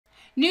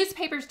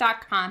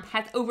Newspapers.com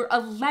has over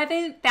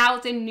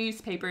 11,000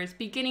 newspapers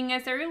beginning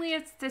as early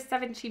as the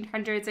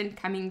 1700s and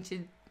coming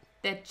to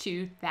the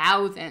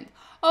 2000s.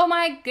 Oh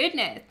my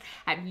goodness.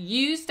 Have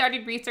you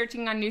started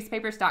researching on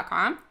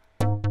newspapers.com?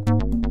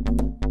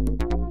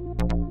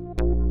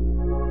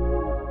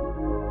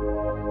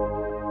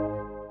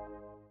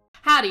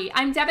 Howdy,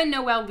 I'm Devin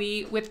Noel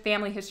Lee with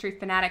Family History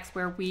Fanatics,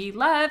 where we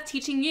love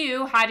teaching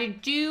you how to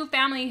do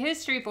family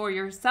history for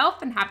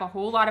yourself and have a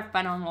whole lot of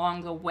fun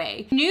along the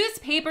way.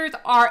 Newspapers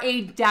are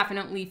a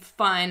definitely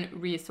fun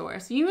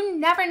resource. You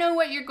never know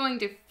what you're going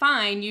to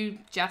find. You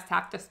just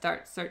have to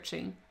start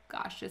searching.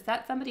 Gosh, is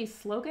that somebody's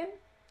slogan?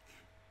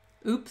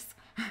 Oops.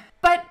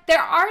 But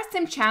there are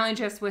some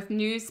challenges with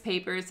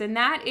newspapers, and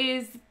that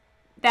is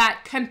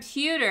that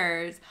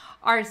computers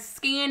are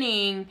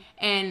scanning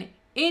and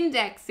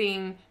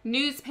indexing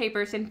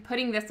newspapers and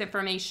putting this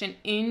information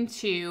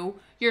into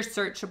your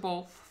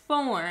searchable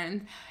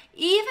forms.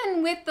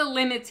 Even with the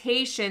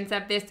limitations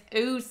of this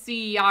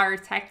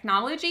OCR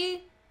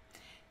technology,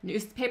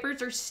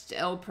 newspapers are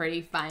still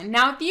pretty fun.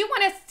 Now, if you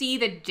want to see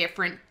the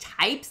different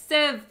types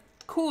of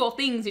cool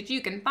things that you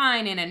can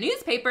find in a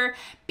newspaper,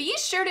 be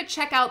sure to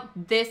check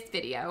out this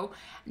video.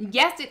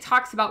 Yes, it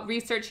talks about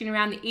researching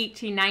around the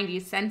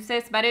 1890s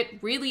census, but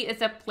it really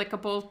is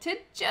applicable to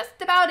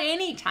just about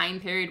any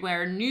time period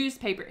where a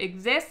newspaper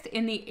exists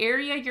in the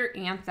area your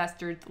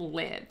ancestors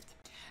lived.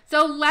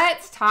 So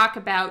let's talk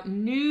about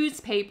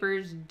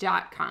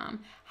newspapers.com.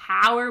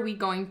 How are we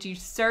going to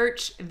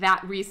search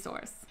that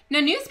resource? Now,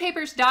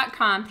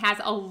 newspapers.com has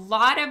a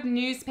lot of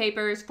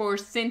newspapers for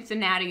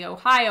Cincinnati,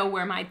 Ohio,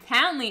 where my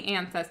Townley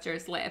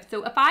ancestors live.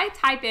 So if I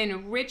type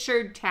in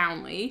Richard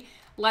Townley,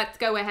 let's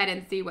go ahead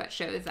and see what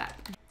shows up.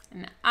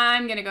 And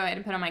I'm going to go ahead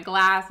and put on my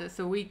glasses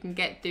so we can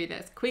get through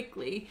this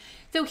quickly.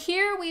 So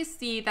here we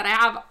see that I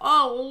have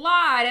a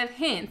lot of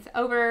hints,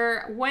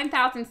 over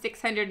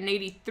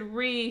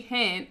 1,683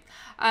 hints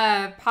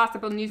of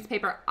possible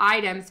newspaper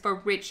items for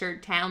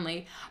Richard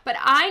Townley. But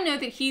I know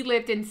that he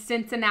lived in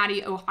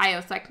Cincinnati,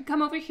 Ohio, so I can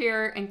come over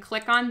here and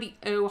click on the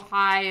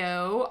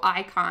Ohio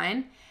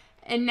icon.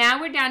 And now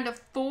we're down to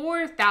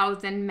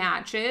 4,000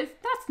 matches.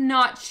 That's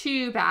not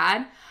too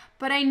bad,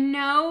 but I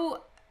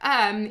know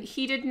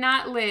he did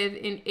not live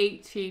in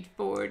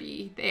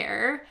 1840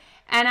 there,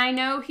 and I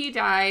know he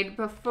died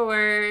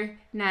before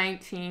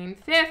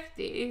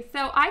 1950.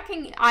 So I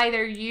can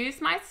either use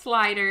my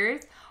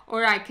sliders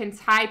or I can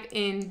type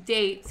in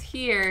dates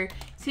here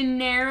to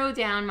narrow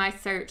down my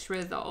search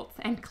results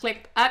and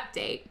click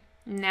update.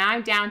 Now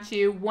I'm down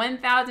to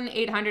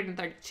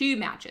 1,832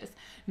 matches.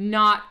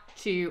 Not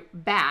too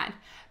bad.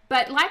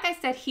 But like I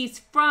said, he's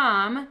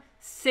from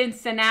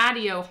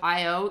Cincinnati,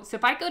 Ohio. So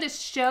if I go to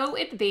show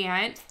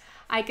advanced,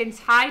 I can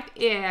type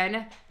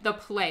in the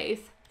place,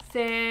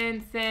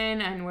 and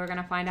we're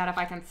gonna find out if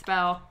I can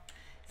spell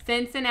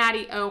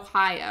Cincinnati,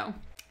 Ohio.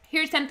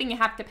 Here's something you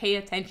have to pay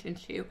attention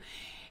to.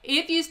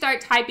 If you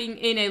start typing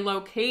in a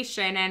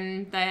location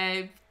and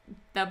the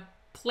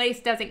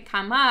place doesn't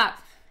come up,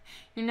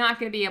 you're not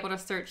gonna be able to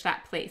search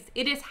that place.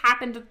 It has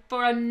happened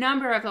for a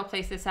number of the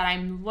places that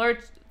I'm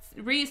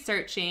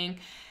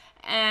researching,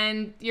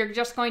 and you're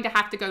just going to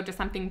have to go to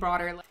something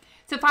broader.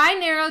 So if I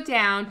narrow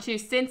down to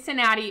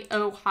Cincinnati,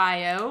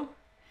 Ohio,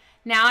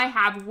 now I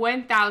have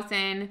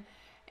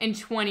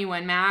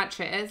 1,021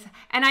 matches,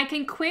 and I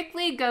can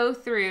quickly go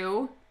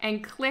through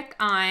and click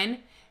on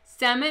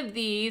some of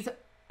these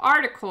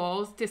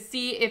articles to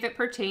see if it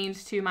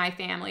pertains to my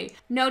family.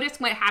 Notice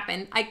what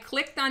happened. I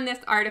clicked on this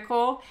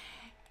article,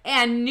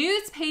 and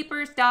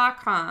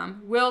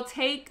newspapers.com will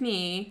take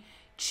me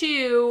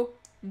to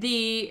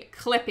the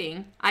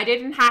clipping. I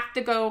didn't have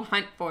to go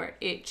hunt for it.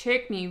 It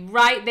took me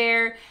right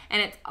there,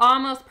 and it's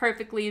almost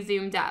perfectly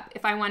zoomed up.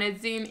 If I want to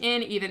zoom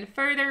in even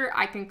further,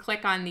 I can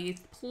click on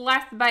these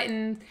plus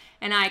buttons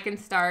and I can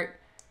start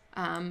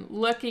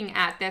looking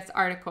at this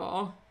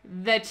article.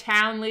 The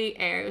Townley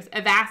heirs,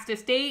 a vast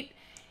estate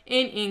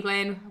in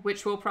England,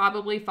 which will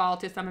probably fall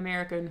to some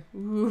American.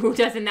 Ooh,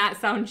 doesn't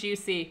that sound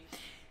juicy?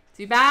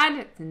 Too bad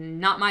it's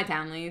not my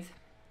Townleys.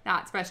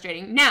 That's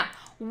frustrating. Now,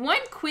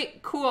 one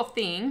quick cool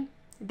thing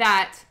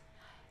that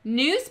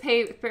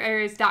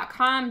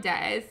newspapers.com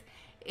does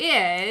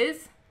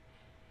is,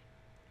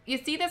 you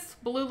see this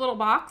blue little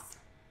box?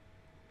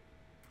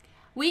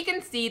 We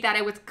can see that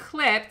it was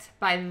clipped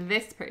by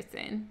this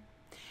person.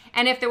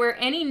 And if there were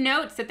any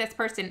notes that this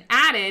person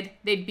added,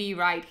 they'd be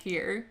right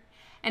here.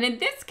 And in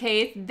this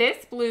case,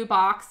 this blue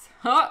box,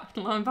 oh,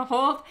 lo and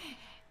behold,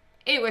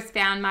 it was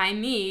found by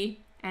me,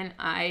 and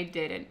I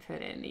didn't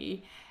put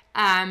any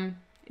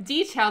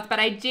details, but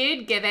I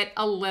did give it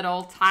a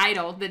little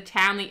title, the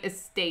Townley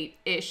Estate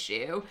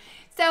Issue.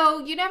 So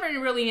you never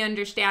really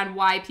understand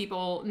why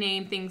people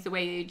name things the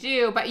way they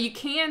do, but you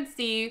can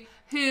see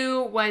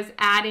who was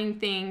adding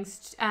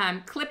things,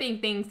 clipping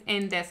things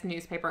in this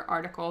newspaper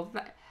article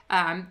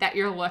that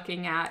you're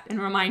looking at,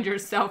 and remind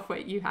yourself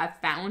what you have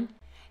found.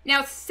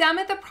 Now, some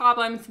of the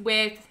problems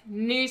with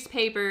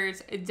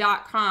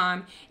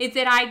newspapers.com is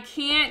that I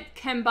can't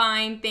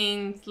combine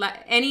things,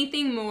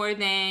 anything more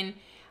than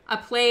a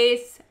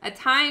place, a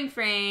time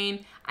frame.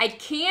 I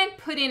can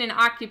put in an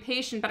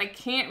occupation, but I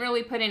can't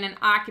really put in an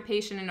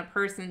occupation in a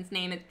person's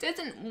name. It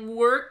doesn't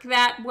work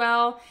that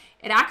well.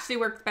 It actually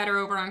works better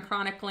over on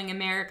Chronicling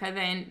America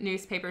than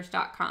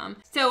newspapers.com.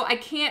 So I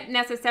can't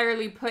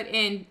necessarily put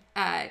in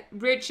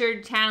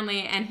Richard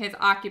Townley and his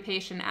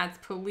occupation as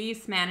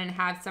policeman and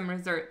have some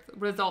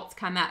results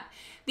come up.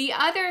 The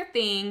other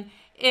thing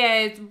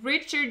is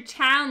Richard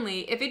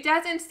Townley. If it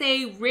doesn't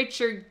say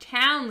Richard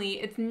Townley,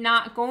 it's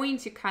not going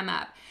to come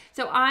up.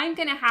 So I'm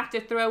going to have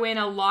to throw in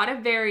a lot of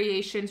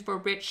variations for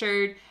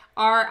Richard,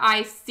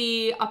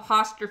 RIC''D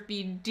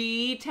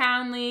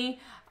Townley.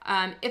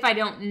 If I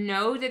don't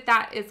know that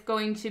that is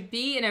going to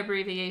be an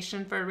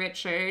abbreviation for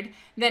Richard,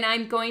 then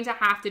I'm going to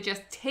have to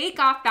just take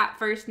off that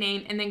first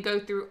name and then go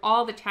through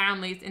all the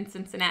Townleys in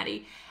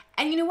Cincinnati.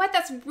 And you know what?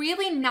 That's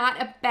really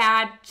not a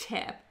bad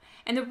tip.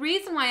 And the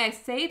reason why I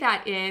say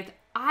that is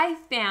I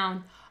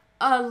found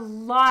a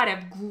lot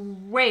of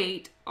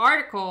great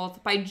articles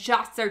by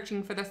just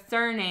searching for the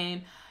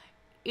surname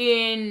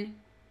in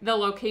the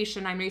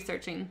location I'm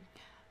researching.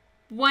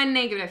 One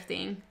negative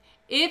thing,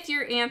 if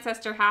your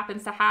ancestor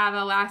happens to have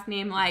a last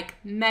name like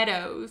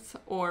Meadows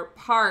or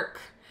Park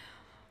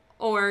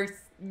or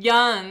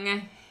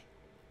Young,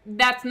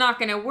 that's not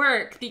going to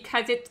work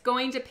because it's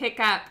going to pick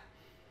up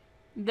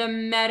the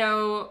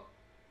meadow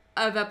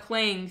of a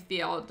playing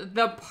field,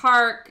 the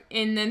park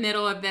in the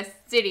middle of this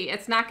city.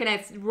 It's not going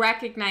to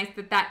recognize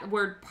that that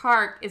word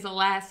park is a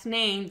last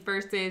name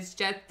versus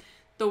just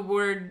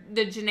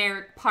the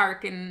generic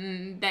park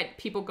and that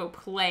people go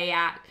play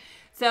at.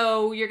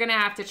 So you're going to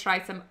have to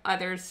try some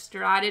other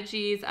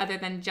strategies other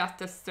than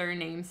just a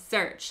surname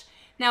search.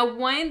 Now,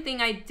 one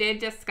thing I did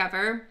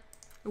discover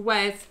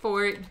was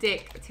for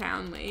Dick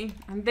Townley.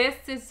 And this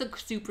is a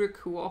super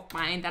cool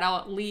find that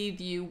I'll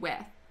leave you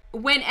with.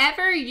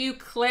 Whenever you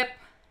clip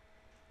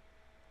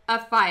a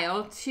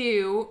file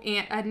to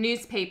a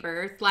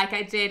newspaper, like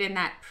I did in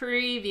that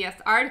previous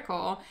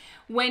article,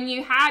 when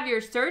you have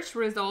your search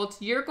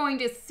results, you're going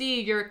to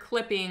see your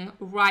clipping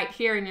right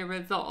here in your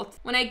results.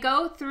 When I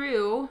go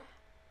through,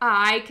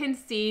 I can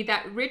see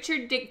that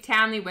Richard Dick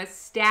Townley was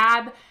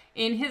stabbed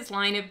in his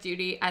line of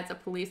duty as a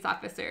police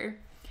officer.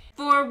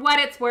 For what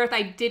it's worth,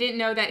 I didn't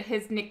know that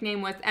his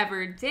nickname was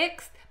ever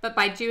Dix, but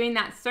by doing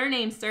that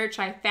surname search,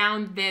 I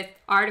found this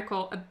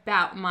article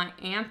about my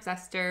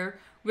ancestor,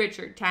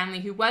 Richard Townley,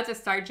 who was a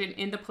sergeant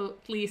in the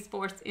police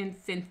force in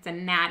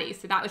Cincinnati.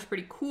 So that was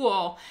pretty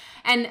cool.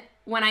 And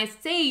when I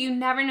say you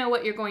never know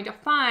what you're going to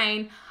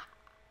find,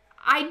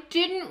 I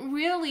didn't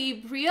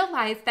really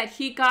realize that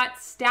he got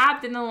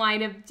stabbed in the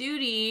line of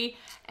duty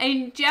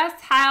and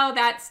just how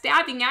that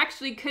stabbing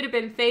actually could have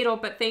been fatal,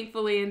 but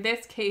thankfully in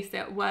this case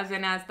it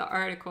wasn't, as the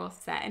article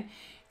said.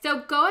 So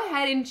go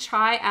ahead and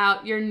try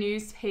out your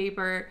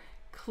newspaper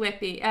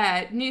clipping,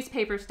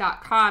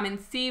 newspapers.com,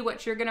 and see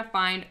what you're going to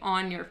find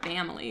on your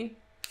family.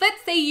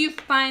 Let's say you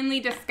finally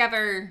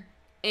discover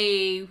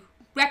a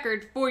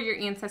record for your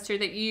ancestor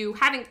that you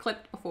haven't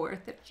clipped before,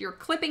 that you're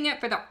clipping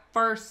it for the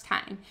first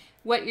time.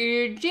 What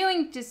you're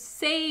doing to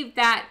save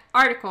that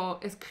article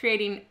is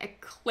creating a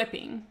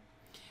clipping.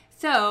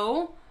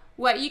 So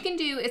what you can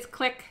do is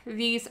click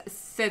these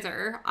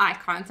scissor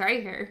icons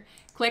right here.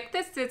 Click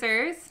the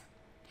scissors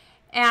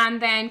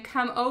and then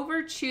come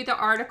over to the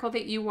article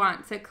that you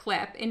want to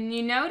clip. And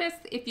you notice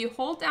if you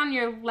hold down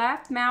your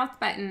left mouse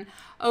button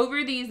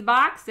over these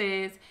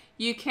boxes,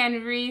 you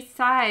can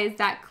resize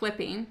that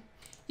clipping.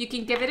 You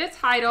can give it a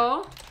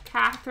title,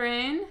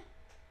 Catherine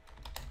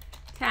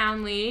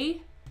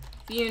Townley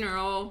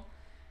Funeral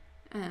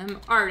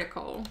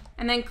article,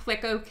 and then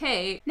click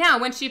OK. Now,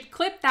 once you've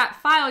clipped that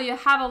file, you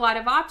have a lot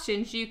of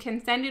options. You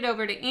can send it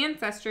over to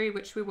Ancestry,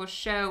 which we will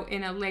show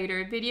in a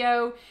later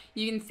video.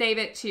 You can save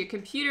it to your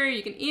computer,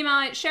 you can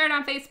email it, share it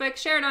on Facebook,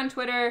 share it on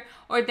Twitter,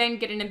 or then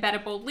get an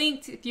embeddable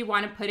link if you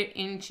want to put it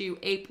into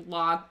a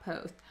blog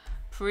post.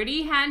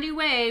 Pretty handy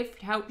way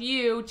to help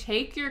you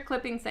take your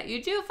clippings that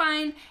you do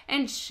find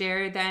and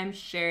share them,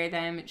 share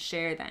them,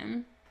 share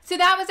them. So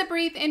that was a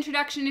brief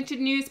introduction into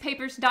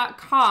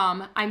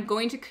newspapers.com. I'm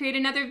going to create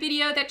another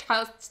video that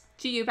tells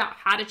you about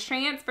how to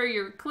transfer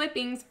your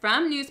clippings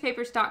from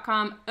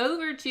newspapers.com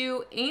over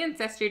to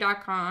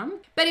ancestry.com.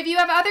 But if you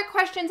have other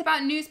questions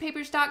about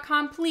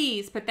newspapers.com,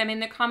 please put them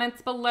in the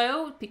comments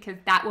below, because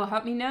that will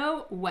help me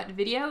know what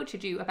video to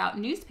do about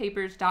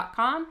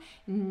newspapers.com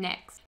next.